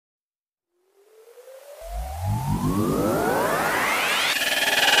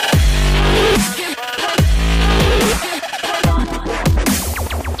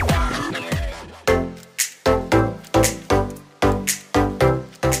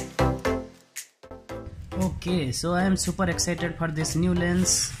Okay, so I am super excited for this new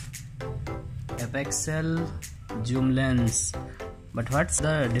lens, Apexel zoom lens. But what's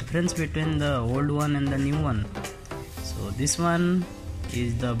the difference between the old one and the new one? So this one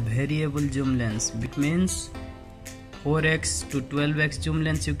is the variable zoom lens. It means 4x to 12x zoom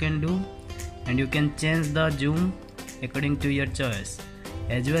lens you can do, and you can change the zoom according to your choice,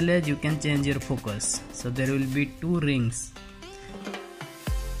 as well as you can change your focus. So there will be two rings.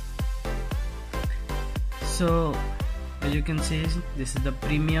 So as you can see, this is the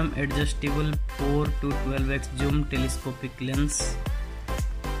premium adjustable 4 to 12x zoom telescopic lens.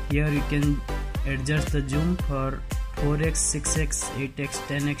 Here you can adjust the zoom for 4x, 6x, 8x,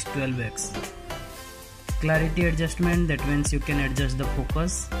 10x, 12x. Clarity adjustment, that means you can adjust the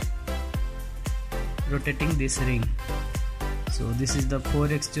focus rotating this ring. So this is the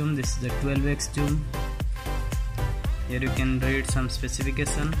 4x zoom, this is the 12x zoom. Here you can read some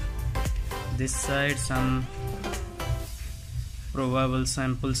specification. This side some probable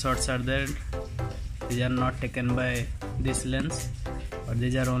sample shots are there. These are not taken by this lens, but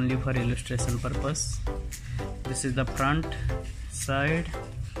these are only for illustration purpose. This is the front side,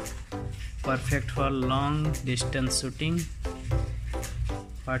 perfect for long distance shooting.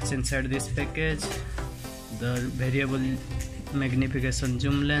 What's inside this package? The variable magnification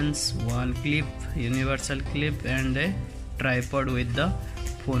zoom lens, one clip, universal clip, and a tripod with the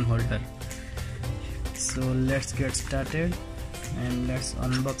phone holder. So let's get started and let's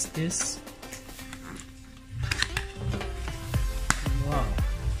unbox this. Wow,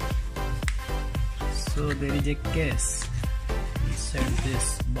 so there is a case inside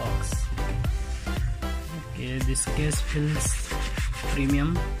this box. Okay, this case feels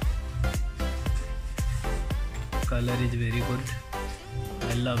premium. Color is very good.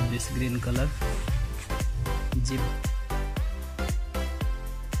 I love this green color. Zip.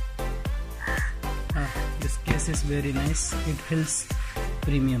 This case is very nice. It feels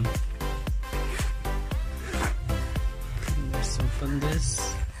premium. Let's open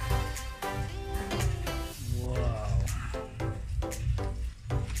this. Wow.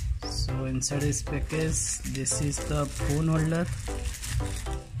 So inside this package, this is the phone holder.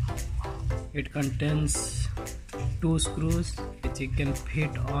 It contains 2 screws which you can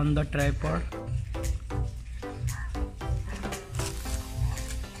fit on the tripod.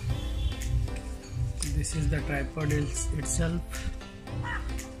 This is the tripod itself.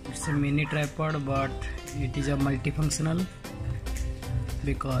 It's a mini tripod, but it is a multifunctional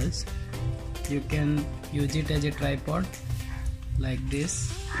because you can use it as a tripod like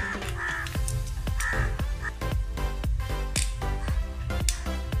this.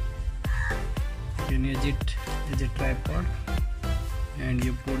 You can use it as a tripod and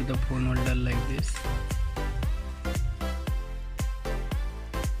you put the phone holder like this.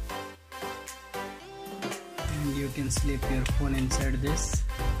 And you can slip your phone inside this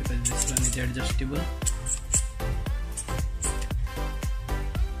because this one is adjustable.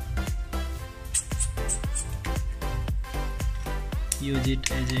 Use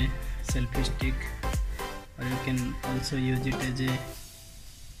it as a selfie stick, or you can also use it as a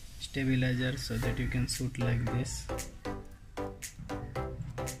stabilizer so that you can shoot like this.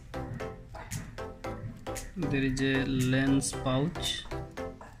 There is a lens pouch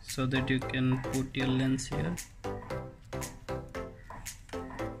so that you can put your lens here.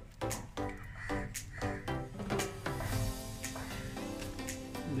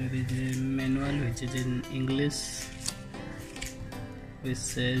 There is a manual which is in English, which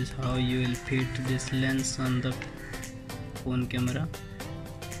says how you will fit this lens on the phone camera.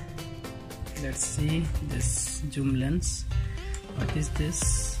 Let's see this zoom lens. What is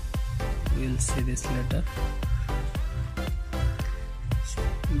this? We'll see this later.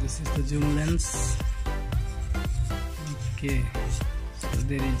 This is the zoom lens. Okay, so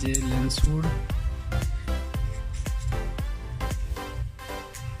there is a lens hood.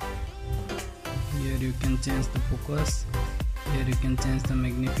 Here you can change the focus. Here you can change the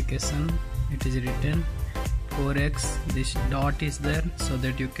magnification. It is written 4x. This dot is there so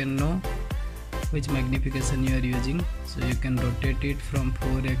that you can know which magnification you are using. So you can rotate it from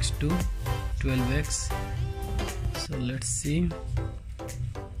 4x to 12x. So let's see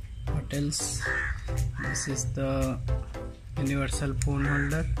what else. This is the universal phone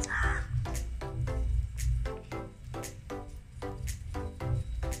holder.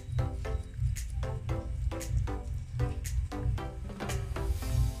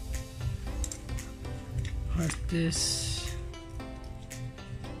 What's this?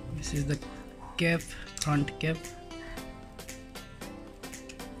 This is the cap, front cap.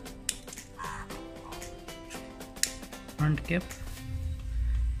 Front cap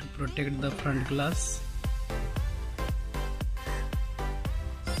to protect the front glass.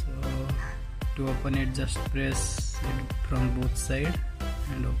 to open it, just press it from both sides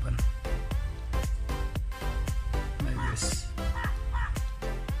and open like this.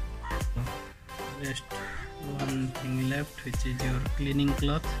 Rest one thing left, which is your cleaning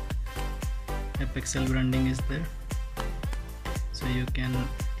cloth. Apexel branding is there, so you can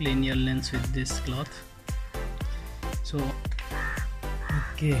clean your lens with this cloth. So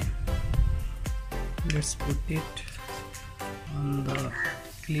okay, let's put it on the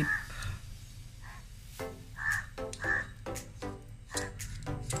clip.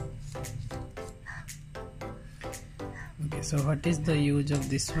 Okay, so what is the use of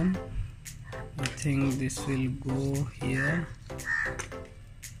this one? I think this will go here.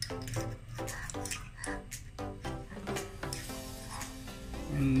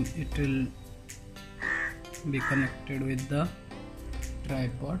 And it will be connected with the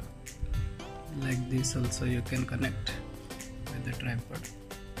tripod like this. Also you can connect with the tripod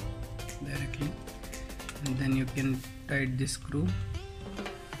directly, and then you can tighten this screw.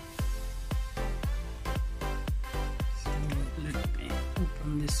 So let me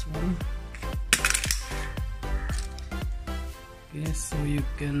open this one. Okay, so you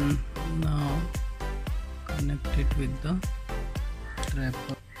can now connect it with the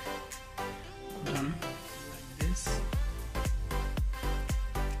tripod. Done like this.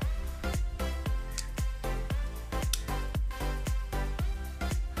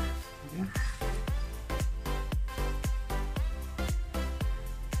 Okay.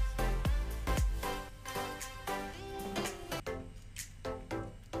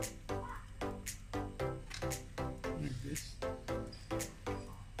 Like this.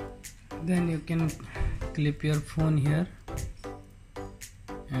 Then you can clip your phone here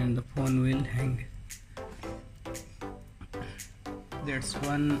and the phone will hang. That's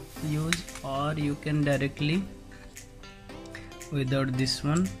one use. Or you can directly, without this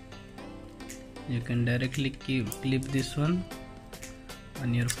one, you can directly clip this one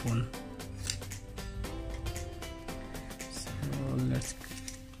on your phone. So let's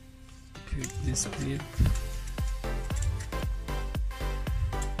clip this clip.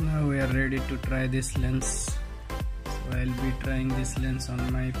 Now we are ready to try this lens. So I'll be trying this lens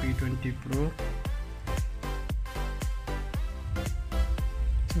on my P20 Pro.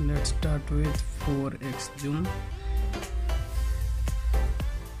 So let's start with 4x zoom.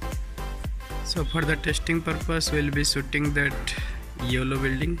 So for the testing purpose, we'll be shooting that yellow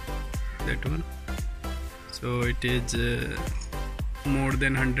building, that one. So it is more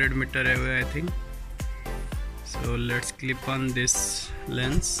than 100 meters away, I think. So let's clip on this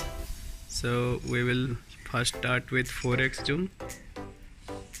lens. So we will first start with 4x zoom.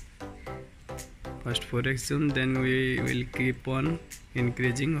 First 4x zoom, then we will keep on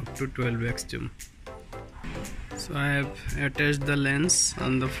increasing up to 12x zoom. So I have attached the lens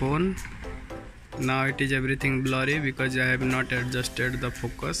on the phone. Now it is everything blurry because I have not adjusted the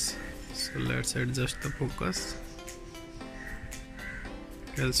focus. So let's adjust the focus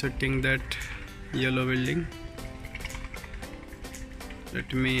while shooting that yellow building.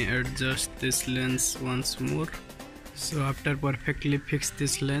 Let me adjust this lens once more. So after perfectly fix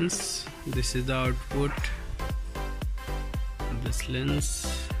this lens, this is the output of this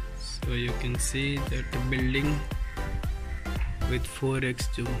lens. So you can see that building with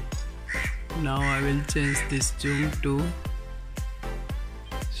 4x zoom. Now I will change this zoom to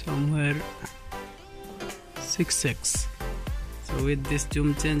somewhere 6x. So with this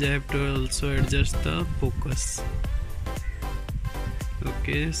zoom change, I have to also adjust the focus.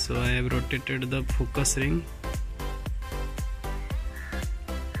 Okay, so I have rotated the focus ring.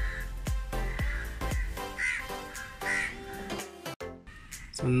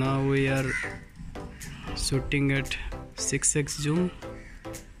 So now we are shooting at 6x zoom.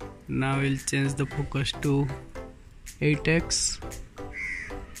 Now we'll change the focus to 8x.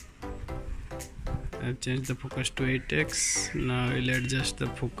 I've changed the focus to 8x. Now we'll adjust the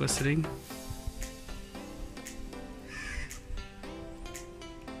focus ring.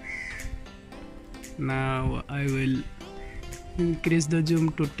 Now I will increase the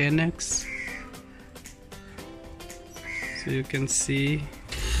zoom to 10x. So you can see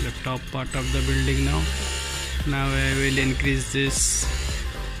the top part of the building now. Now I will increase this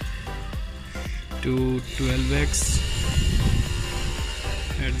to 12x.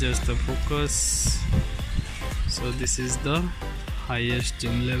 Adjust the focus. So this is the highest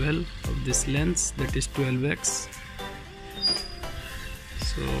zoom level of this lens, that is 12x.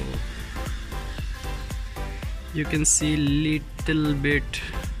 So you can see little bit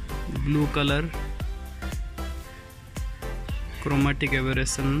blue color chromatic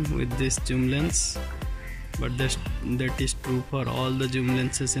aberration with this zoom lens, but that is true for all the zoom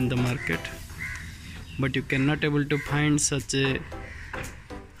lenses in the market. but you cannot able to find such a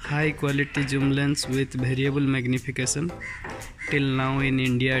high quality zoom lens with variable magnification till now in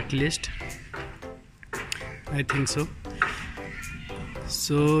India, at least I think so.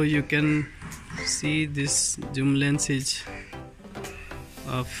 So you can see this zoom lens is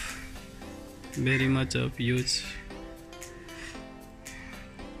of very much of use.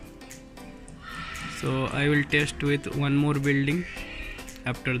 So I will test with one more building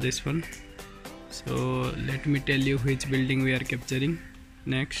after this one. So let me tell you which building we are capturing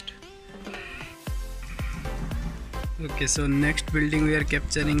next. Okay, so next building we are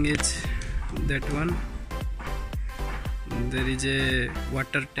capturing is that one. There is a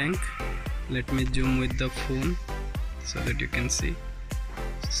water tank. Let me zoom with the phone so that you can see.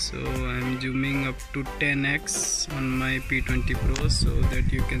 So I am zooming up to 10x on my P20 Pro so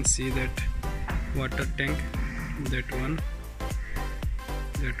that you can see that water tank, that one,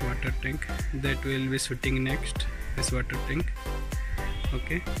 that water tank that will be shooting next, this water tank.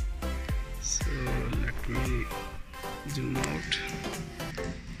 Okay, so let me zoom out.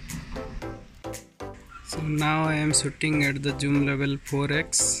 So now I am shooting at the zoom level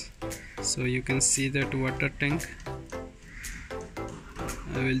 4x, so you can see that water tank.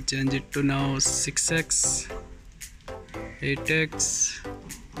 I will change it to now 6x, 8x,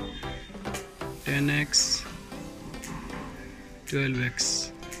 10x,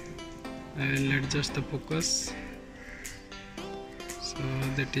 12x. I will adjust the focus. So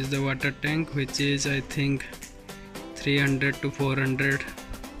that is the water tank, which is I think 300 to 400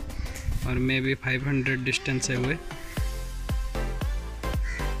 or maybe 500 distance away.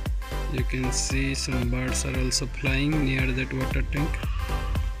 You can see some birds are also flying near that water tank.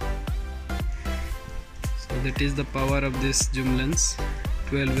 So that is the power of this zoom lens.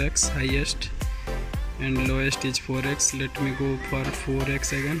 12x highest and lowest is 4x. Let me go for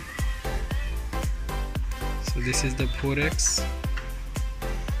 4x again. So this is the 4x.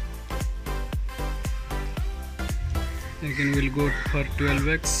 Again we'll go for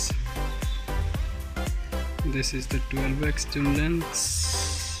 12x. This is the 12x zoom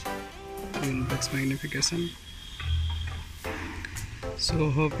lens, 12x magnification.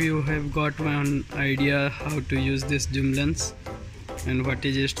 So hope you have got one idea how to use this zoom lens and what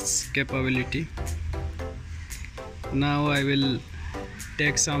is its capability. Now I will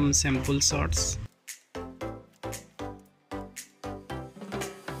take some sample shots.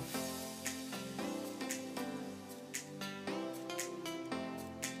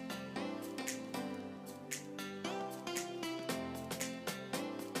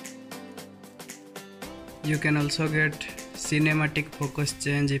 You can also get cinematic focus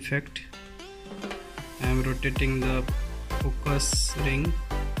change effect. I am rotating the focus ring.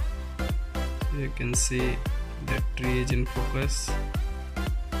 You can see the tree is in focus.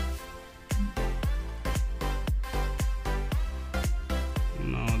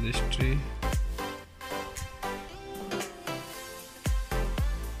 Now this tree.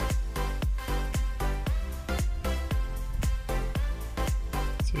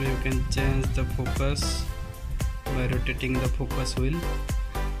 So you can change the focus by rotating the focus wheel.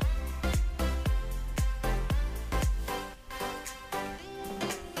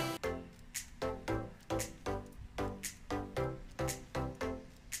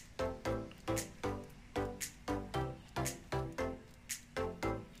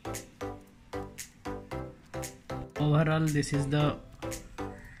 Overall, this is the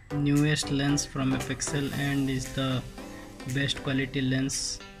newest lens from Apexel and is the best quality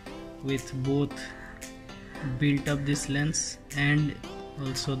lens with both built up this lens and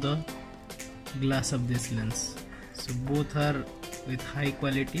also the glass of this lens. So both are with high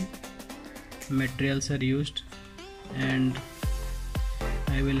quality materials are used, and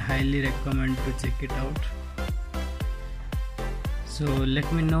I will highly recommend to check it out. So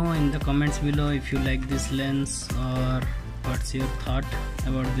let me know in the comments below if you like this lens or what's your thought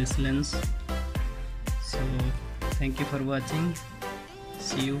about this lens. So thank you for watching.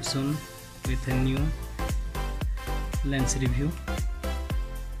 See you soon with a new lens review.